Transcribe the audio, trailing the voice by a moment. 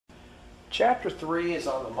Chapter 3 is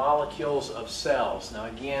on the molecules of cells. Now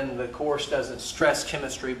again, the course doesn't stress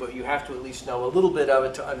chemistry, but you have to at least know a little bit of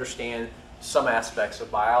it to understand some aspects of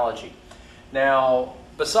biology. Now,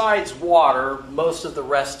 besides water, most of the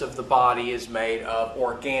rest of the body is made of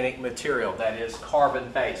organic material, that is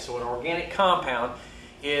carbon-based. So an organic compound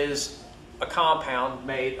is a compound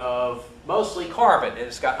made of mostly carbon, and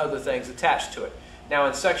it's got other things attached to it. Now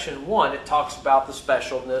in section 1, it talks about the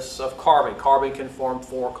specialness of carbon. Carbon can form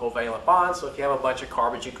 4 covalent bonds, so if you have a bunch of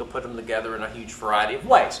carbons, you can put them together in a huge variety of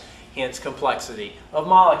ways, hence complexity of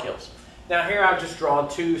molecules. Now here I've just drawn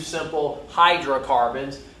 2 simple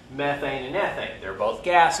hydrocarbons, methane and ethane. They're both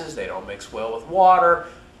gases, they don't mix well with water,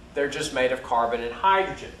 they're just made of carbon and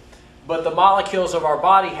hydrogen. But the molecules of our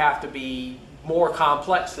body have to be more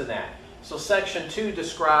complex than that. So section 2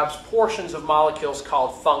 describes portions of molecules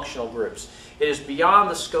called functional groups. It is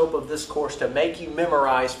beyond the scope of this course to make you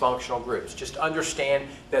memorize functional groups. Just understand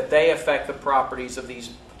that they affect the properties of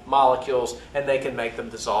these molecules and they can make them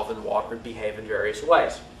dissolve in water and behave in various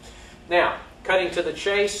ways. Now, cutting to the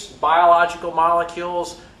chase, biological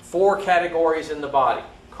molecules, 4 categories in the body: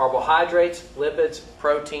 carbohydrates, lipids,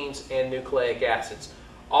 proteins, and nucleic acids.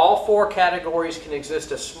 All 4 categories can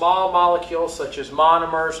exist as small molecules such as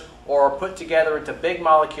monomers or are put together into big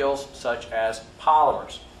molecules such as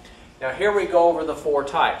polymers. Now here we go over the 4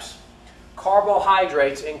 types.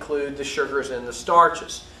 Carbohydrates include the sugars and the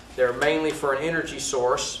starches. They're mainly for an energy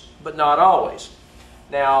source, but not always.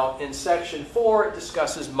 Now in section 4 it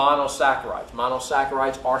discusses monosaccharides.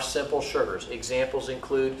 Monosaccharides are simple sugars. Examples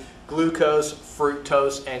include glucose,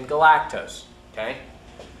 fructose, and galactose. Okay?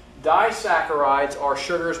 Disaccharides are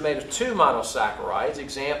sugars made of 2 monosaccharides.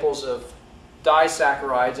 Examples of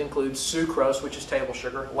disaccharides include sucrose, which is table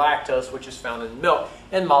sugar, lactose, which is found in milk,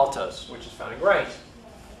 and maltose, which is found in grains.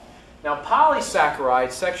 Now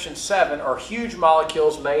polysaccharides, section 7, are huge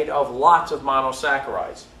molecules made of lots of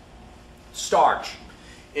monosaccharides. Starch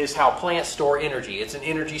is how plants store energy. It's an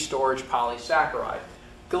energy storage polysaccharide.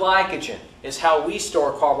 Glycogen is how we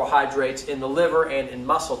store carbohydrates in the liver and in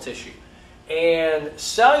muscle tissue. And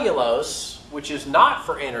cellulose, which is not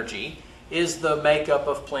for energy, is the makeup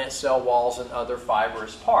of plant cell walls and other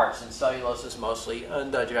fibrous parts. And cellulose is mostly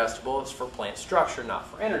undigestible. It's for plant structure, not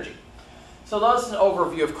for energy. So that's an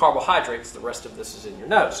overview of carbohydrates. The rest of this is in your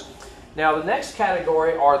notes. Now the next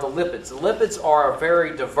category are the lipids. The lipids are a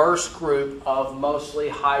very diverse group of mostly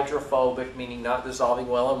hydrophobic, meaning not dissolving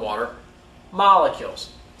well in water,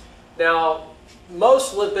 molecules. Now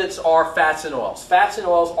most lipids are fats and oils. Fats and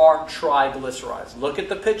oils are triglycerides. Look at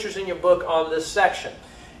the pictures in your book on this section.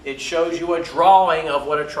 It shows you a drawing of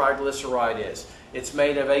what a triglyceride is. It's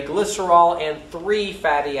made of a glycerol and 3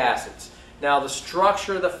 fatty acids. Now the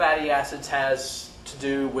structure of the fatty acids has to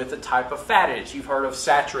do with the type of fat it is. You've heard of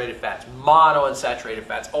saturated fats, monounsaturated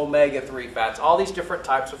fats, omega-3 fats, all these different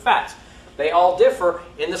types of fats. They all differ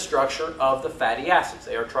in the structure of the fatty acids.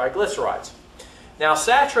 They are triglycerides. Now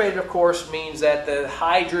saturated, of course, means that the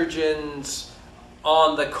hydrogens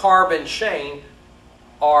on the carbon chain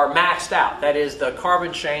are maxed out. That is, the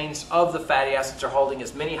carbon chains of the fatty acids are holding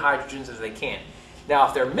as many hydrogens as they can. Now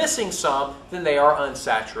if they're missing some, then they are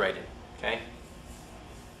unsaturated. Okay?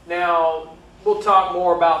 Now we'll talk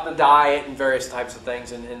more about the diet and various types of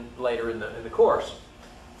things later in the course.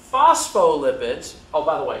 Phospholipids, oh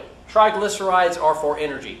by the way, triglycerides are for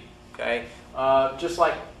energy. Okay? Just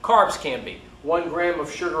like carbs can be. 1 gram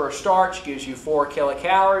of sugar or starch gives you 4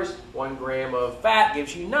 kilocalories. 1 gram of fat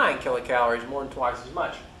gives you 9 kilocalories, more than twice as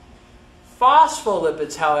much.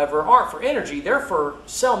 Phospholipids, however, aren't for energy. They're for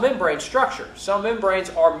cell membrane structure. Cell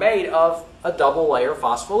membranes are made of a double layer of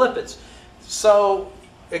phospholipids. So,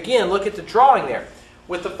 again, look at the drawing there.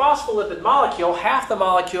 With the phospholipid molecule, half the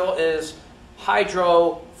molecule is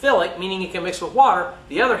hydrophilic, meaning it can mix with water.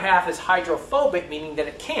 The other half is hydrophobic, meaning that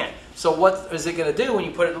it can't. So what is it going to do when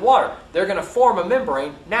you put it in water? They're going to form a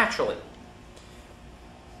membrane naturally.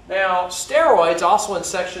 Now, steroids, also in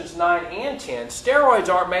sections 9 and 10, steroids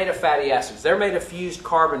aren't made of fatty acids. They're made of fused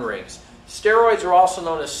carbon rings. Steroids are also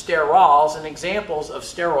known as sterols, and examples of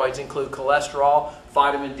steroids include cholesterol,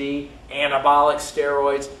 vitamin D, anabolic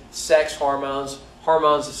steroids, sex hormones,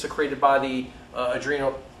 hormones secreted by the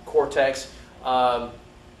adrenal cortex, such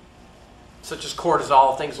as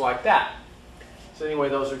cortisol, things like that. So anyway,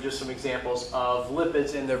 those are just some examples of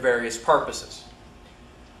lipids and their various purposes.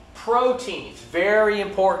 Proteins, very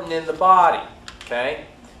important in the body. Okay?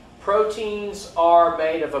 Proteins are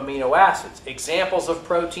made of amino acids. Examples of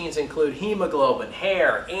proteins include hemoglobin,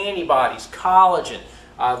 hair, antibodies, collagen.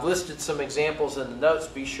 I've listed some examples in the notes.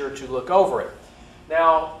 Be sure to look over it.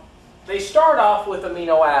 Now, they start off with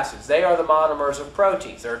amino acids. They are the monomers of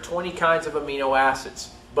proteins. There are 20 kinds of amino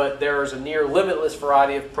acids. but there's a near limitless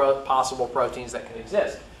variety of possible proteins that can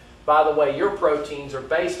exist. By the way, your proteins are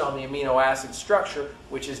based on the amino acid structure,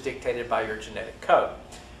 which is dictated by your genetic code.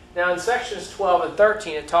 Now in sections 12 and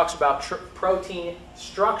 13, it talks about protein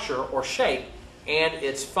structure or shape and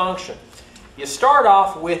its function. You start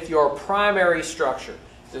off with your primary structure.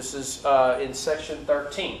 This is in section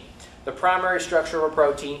 13. The primary structure of a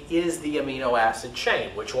protein is the amino acid chain,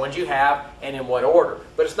 which ones you have and in what order.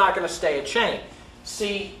 But it's not going to stay a chain.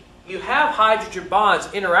 See, you have hydrogen bonds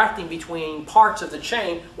interacting between parts of the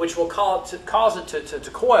chain, which will cause it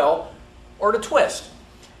to coil or to twist.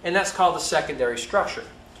 And that's called the secondary structure.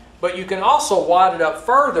 But you can also wad it up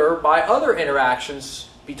further by other interactions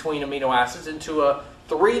between amino acids into a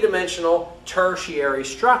three-dimensional tertiary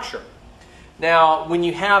structure. Now, when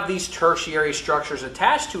you have these tertiary structures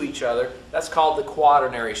attached to each other, that's called the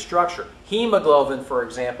quaternary structure. Hemoglobin, for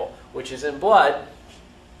example, which is in blood,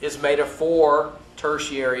 is made of 4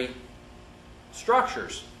 tertiary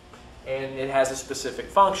structures. And it has a specific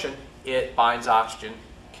function. It binds oxygen,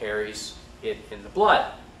 carries it in the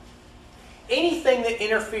blood. Anything that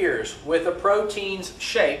interferes with a protein's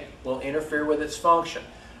shape will interfere with its function.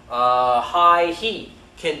 High heat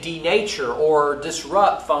can denature or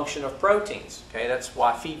disrupt function of proteins. Okay, that's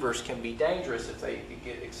why fevers can be dangerous if they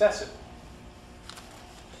get excessive.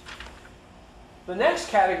 The next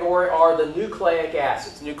category are the nucleic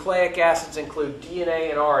acids. Nucleic acids include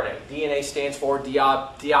DNA and RNA. DNA stands for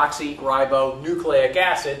deoxyribonucleic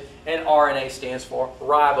acid, and RNA stands for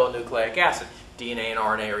ribonucleic acid. DNA and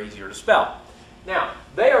RNA are easier to spell. Now,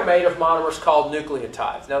 they are made of monomers called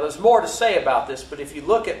nucleotides. Now, there's more to say about this, but if you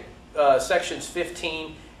look at sections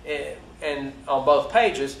 15 and on both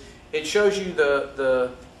pages, it shows you the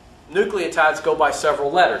nucleotides go by several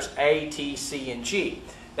letters, A, T, C, and G.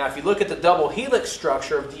 Now, if you look at the double helix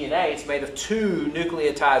structure of DNA, it's made of 2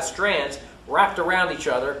 nucleotide strands wrapped around each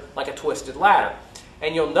other like a twisted ladder.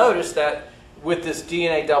 And you'll notice that with this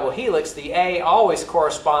DNA double helix, the A always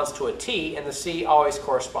corresponds to a T and the C always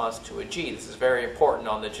corresponds to a G. This is very important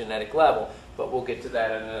on the genetic level, but we'll get to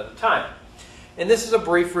that at another time. And this is a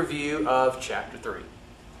brief review of Chapter 3.